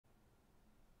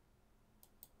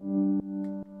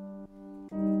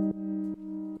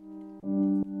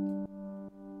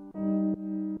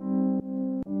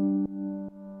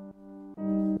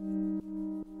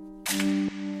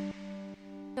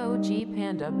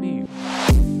that beat.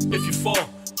 If you fall,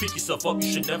 pick yourself up,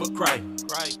 you should never cry.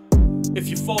 If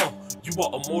you fall, you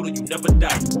are immortal, you never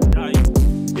die.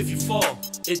 If you fall,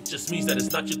 it just means that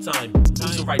it's not your time.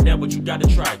 So right now, but you gotta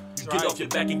try. You get off your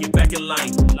back and get back in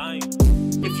line.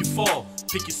 If you fall,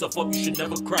 pick yourself up, you should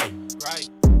never cry.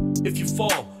 If you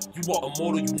fall, you are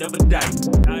immortal, you never die.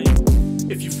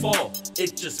 If you fall,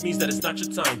 it just means that it's not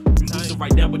your time. You lose it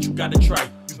right now, but you gotta try.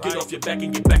 You get off your back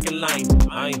and get back in line.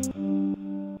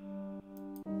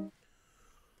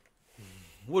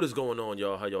 What is going on,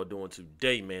 y'all? How y'all doing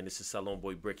today, man? This is Salon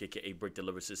Boy Brick, aka Brick the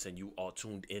Lyricist, and you are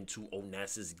tuned into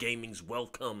Onassis Gaming's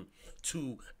Welcome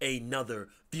to another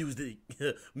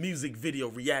music video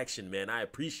reaction, man. I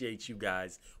appreciate you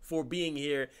guys for being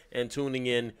here and tuning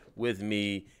in with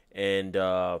me, and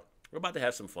we're about to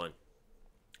have some fun.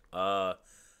 I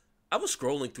was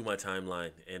scrolling through my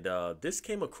timeline, and this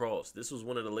came across. This was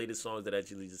one of the latest songs that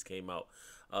actually just came out.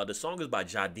 The song is by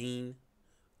Deen,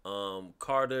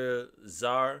 Carter,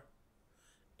 Zäher,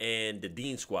 and the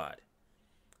Deen Squad.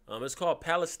 It's called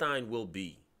Palestine Will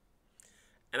Be.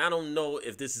 And I don't know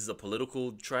if this is a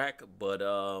political track, but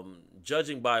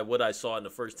judging by what I saw in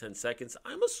the first 10 seconds,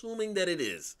 I'm assuming that it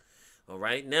is. All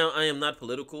right. Now, I am not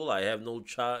political. I have no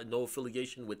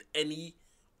affiliation with any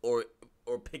or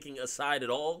picking a side at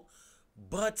all.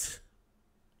 But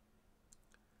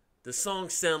the song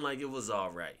sound like it was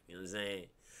all right. You know what I'm saying?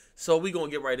 So we're going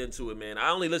to get right into it, man.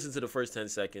 I only listened to the first 10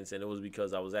 seconds, and it was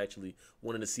because I was actually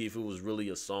wanting to see if it was really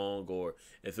a song or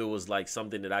if it was like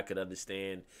something that I could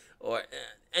understand or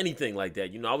anything like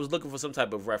that. You know, I was looking for some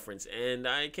type of reference, and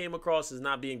I came across as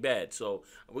not being bad. So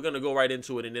we're going to go right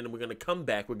into it, and then we're going to come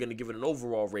back. We're going to give it an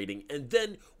overall rating, and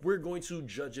then we're going to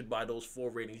judge it by those 4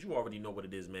 ratings. You already know what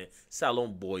it is, man.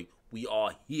 Salon Boy, we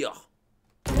are here.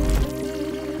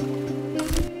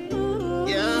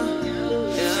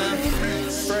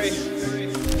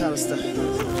 Palestine,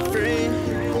 free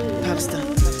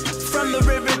Palestine. From the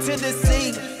river to the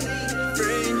sea,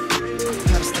 free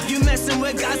Palestine. You messing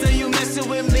with Gaza, you messing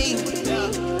with me.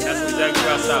 That's exactly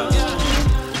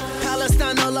right.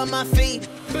 Palestine all on my feet.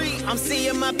 I'm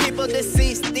seeing my people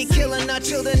deceased. They killing our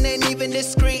children, ain't even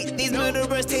discreet. These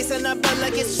murderers tasting our blood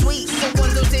like it's sweet. The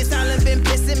ones who stay silent been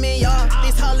pissing me off.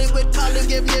 These Hollywood poly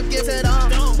give it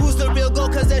on. Who's the real goal?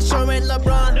 Cause that sure ain't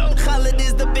LeBron. Khaled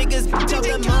is the biggest bitch of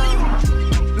them all.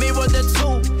 Mirror the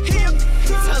two.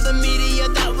 Tell the media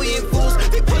that we ain't fools.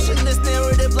 They pushing this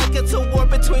narrative like it's a war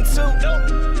between two,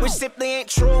 which simply ain't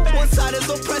true. One side is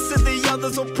oppressed and the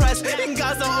other's oppressed. In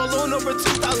Gaza alone, over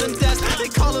 2,000 deaths. They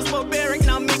call us barbaric,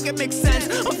 now make it make sense.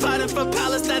 I'm fighting for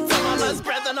Palestine till my last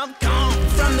breath and I'm gone.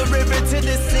 From the river to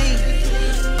the sea,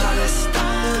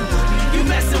 Palestine. You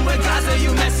messing with Gaza,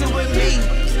 you messing with me.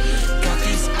 Got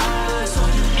these eyes on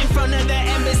you. In front of the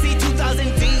embassy,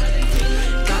 2,000 deep.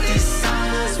 Got these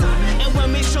eyes on me. And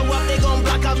when we show up, they gon'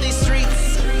 block out these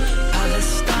streets.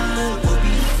 Palestine will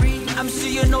be free. I'm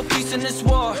seeing no peace in this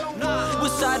war.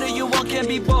 Which side are you on? Can't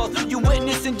be both. You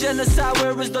witnessing genocide,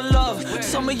 where is the love?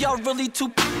 Some of y'all really too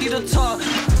p***y to talk.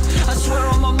 I swear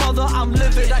on my mother, I'm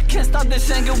livid. I can't stop this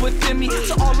anger within me.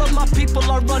 So all of my people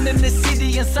are running this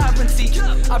city in sovereignty.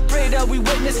 I pray that we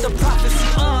witness the prophecy.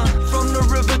 From the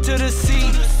river to the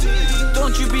sea.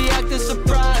 Don't you be acting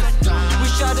surprised. We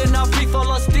shouting out free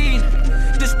Palestine.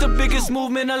 This the biggest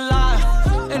movement alive.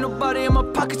 Ain't nobody in my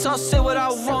pockets, I'll say what I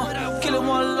want. Killing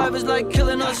one life is like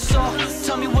killing us all.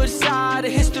 Tell me which side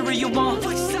of history you want.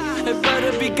 It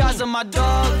better be Gaza, my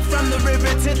dog. From the river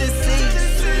to the sea,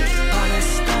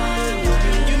 Palestine.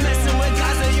 You messing with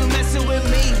Gaza, you messing with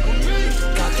me.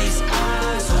 Got these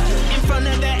eyes on you. In front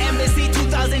of the embassy,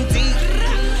 2,000 deep.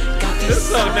 This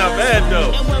song not bad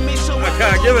though. I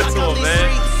gotta give it to him, man.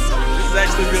 This is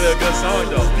actually really a good song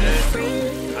though, man.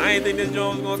 I ain't think this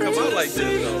joint was gonna come out like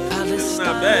this though. This is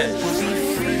not bad.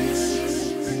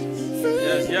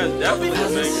 Yes, definitely a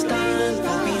banger.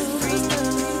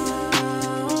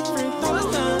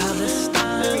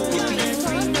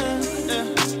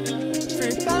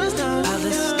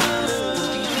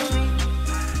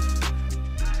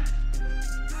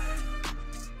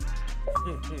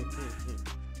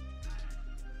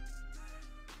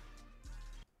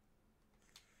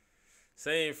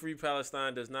 Saying free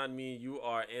Palestine does not mean you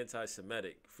are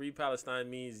anti-Semitic. Free Palestine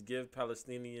means give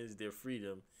Palestinians their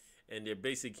freedom and their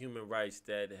basic human rights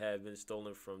that have been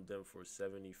stolen from them for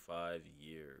 75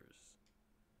 years.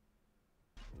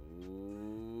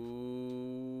 Ooh.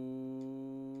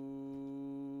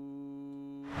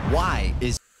 Why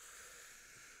is...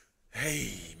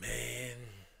 Hey, man.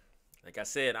 Like I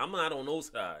said, I'm not on no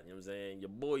side. You know what I'm saying? Your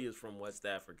boy is from West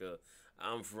Africa.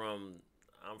 I'm from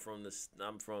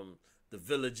the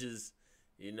villages,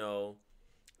 you know.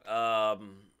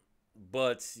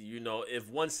 But, you know, if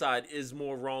one side is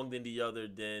more wrong than the other,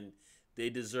 then they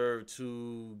deserve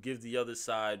to give the other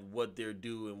side what they're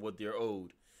due and what they're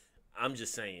owed. I'm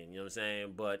just saying, you know what I'm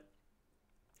saying? But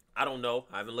I don't know.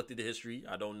 I haven't looked at the history.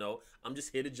 I don't know. I'm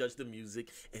just here to judge the music.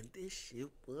 And this shit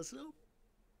was up.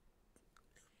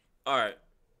 All right.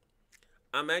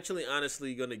 I'm actually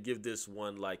honestly going to give this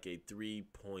one like a 3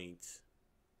 point.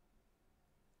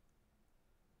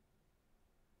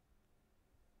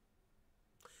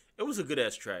 It was a good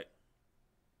ass track.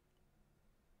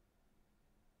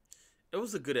 It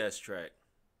was a good ass track.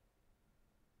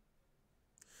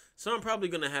 So I'm probably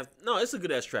gonna have it's a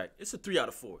good ass track. It's a 3 out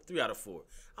of 4. 3 out of 4.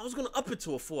 I was gonna up it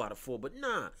to a 4 out of 4, but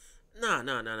nah.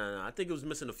 I think it was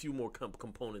missing a few more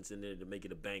components in there to make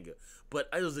it a banger. But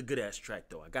it was a good ass track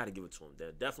though. I gotta give it to him.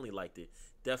 Definitely liked it.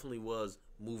 Definitely was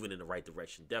moving in the right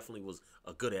direction. Definitely was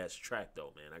a good ass track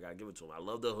though, man. I gotta give it to him. I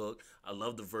love the hook. I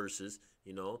love the verses.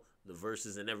 You know, the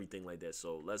verses and everything like that.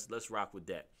 So let's rock with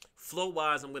that. Flow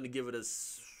wise, I'm gonna give it an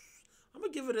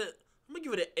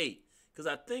 8. Because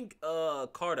I think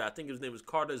Carter, I think his name was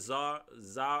Carter Zäher,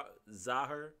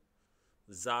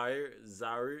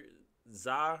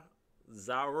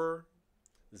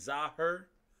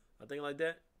 I think like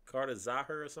that. Carter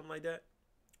Zäher or something like that.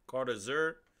 Carter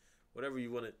Zäher, whatever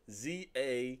you want it.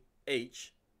 Zäher.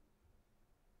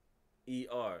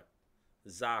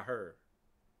 Zäher.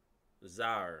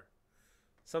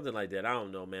 Something like that. I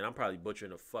don't know, man. I'm probably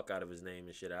butchering the fuck out of his name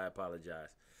and shit. I apologize.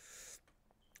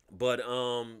 But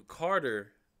Carter's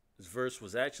verse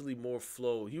was actually more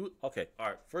flow. Okay, all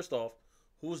right. First off,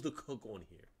 who's the cook on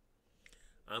here?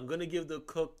 I'm gonna give the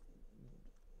cook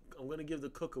award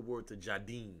to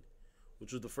Deen,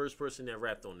 which was the first person that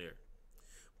rapped on there.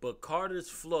 But Carter's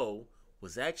flow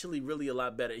was actually really a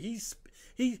lot better. He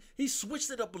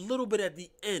switched it up a little bit at the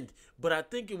end, but I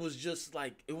think it was just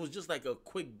like a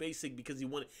quick basic because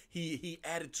he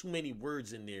added too many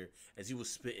words in there as he was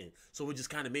spitting. So it just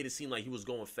kind of made it seem like he was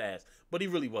going fast, but he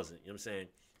really wasn't, you know what I'm saying?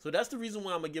 So that's the reason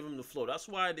why I'm going to give him the flow. That's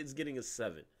why it's getting a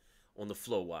 7 on the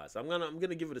flow wise. I'm going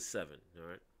to give it a 7, all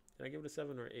right? Can I give it a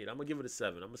 7 or 8? I'm going to give it a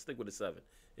 7. I'm going to stick with a 7.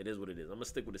 It is what it is. I'm going to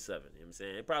stick with a 7, you know what I'm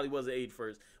saying? It probably was an 8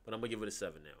 first, but I'm going to give it a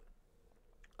 7 now.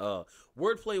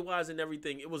 Wordplay wise and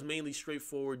everything, it was mainly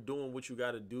straightforward, doing what you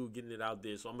got to do, getting it out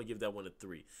there. So I'm gonna give that one a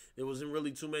 3. There wasn't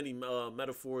really too many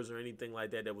metaphors or anything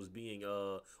like that was being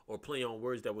or play on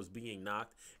words that was being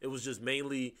knocked. It was just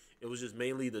mainly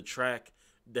the track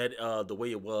that the way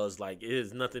it was. Like, it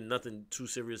is nothing too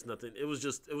serious, nothing. It was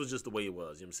just the way it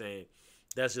was. You know what I'm saying?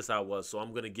 That's just how it was. So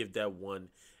I'm gonna give that one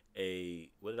a,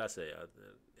 what did I say?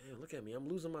 Damn, look at me, I'm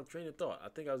losing my train of thought. I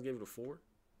think I was giving it a 4.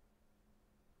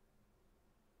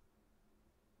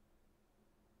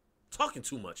 Talking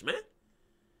too much, man.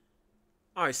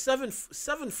 All right,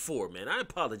 7-4, man. I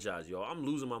apologize, y'all. I'm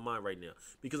losing my mind right now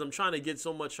because I'm trying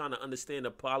to understand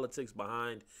the politics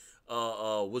behind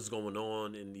what's going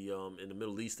on in the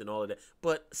Middle East and all of that.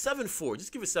 But 7-4,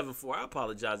 just give it 7-4. I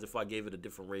apologize if I gave it a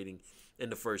different rating in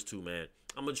the first two, man.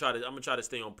 I'm gonna try to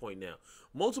stay on point now.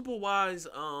 Multiple wise,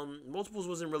 multiples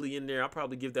wasn't really in there. I'll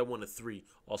probably give that one a 3.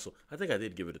 Also, I think I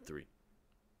did give it a 3,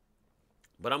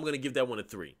 but I'm gonna give that one a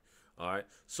 3. All right,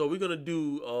 so we're gonna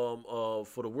do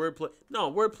for the wordplay.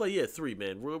 No, wordplay, yeah, 3,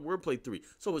 man. Wordplay 3.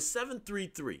 So it's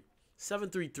 7-3-3.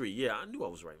 7-3-3. Yeah, I knew I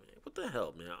was right, man. What the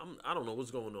hell, man? I don't know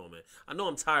what's going on, man. I know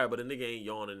I'm tired, but a nigga ain't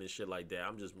yawning and shit like that.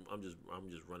 I'm just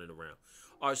running around.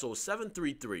 All right, so it's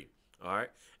 7-3-3. All right,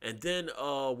 and then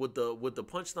with the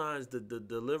punchlines, the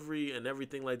delivery and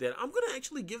everything like that, I'm gonna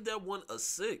actually give that one a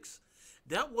 6.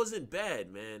 That wasn't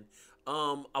bad, man.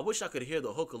 I wish I could hear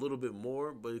the hook a little bit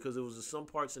more, but because there was some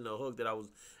parts in the hook that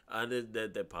I did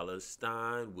that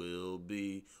Palestine will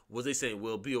be, was they saying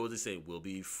will be, or was they saying will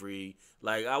be free?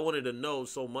 Like, I wanted to know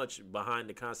so much behind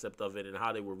the concept of it and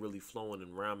how they were really flowing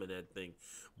and rhyming that thing,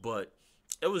 but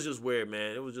it was just weird,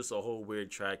 man. It was just a whole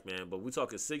weird track, man. But we're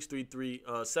talking 6-3-3,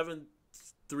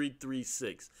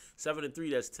 7-3-3-6, 7 and 3.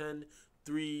 That's 10.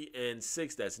 3 and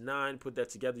 6. That's 9. Put that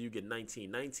together, you get 19.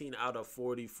 19 out of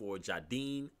 40 for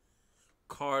Deen.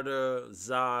 Carter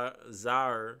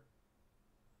Zäher.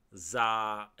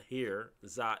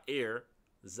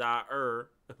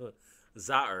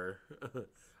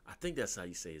 I think that's how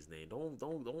you say his name.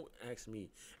 Don't ask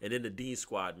me. And then the Deen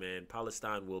Squad, man.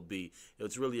 Palestine will be.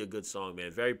 It's really a good song,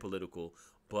 man. Very political,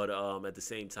 but at the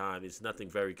same time, it's nothing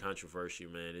very controversial,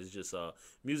 man. It's just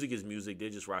music is music. They're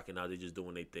just rocking out. They're just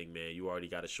doing their thing, man. You already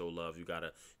gotta show love. You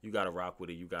gotta rock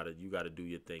with it. You gotta do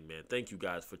your thing, man. Thank you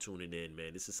guys for tuning in,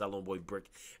 man. This is Salon Boy Brick,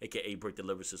 aka Brick the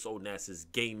Lyricist, Old Nass's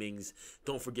Gamings.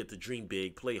 Don't forget to dream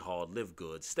big, play hard, live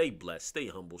good, stay blessed, stay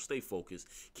humble, stay focused.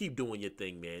 Keep doing your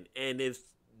thing, man. And if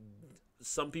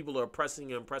some people are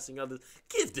oppressing and oppressing others,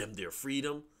 give them their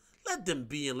freedom. Let them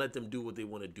be and let them do what they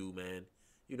want to do, man.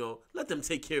 You know, let them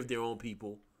take care of their own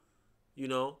people. You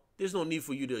know, there's no need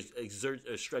for you to exert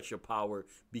or stretch your power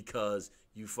because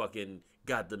you fucking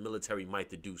got the military might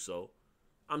to do so.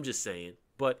 I'm just saying.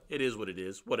 But it is what it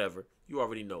is. Whatever. You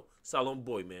already know. Salon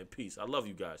boy, man. Peace. I love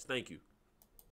you guys. Thank you.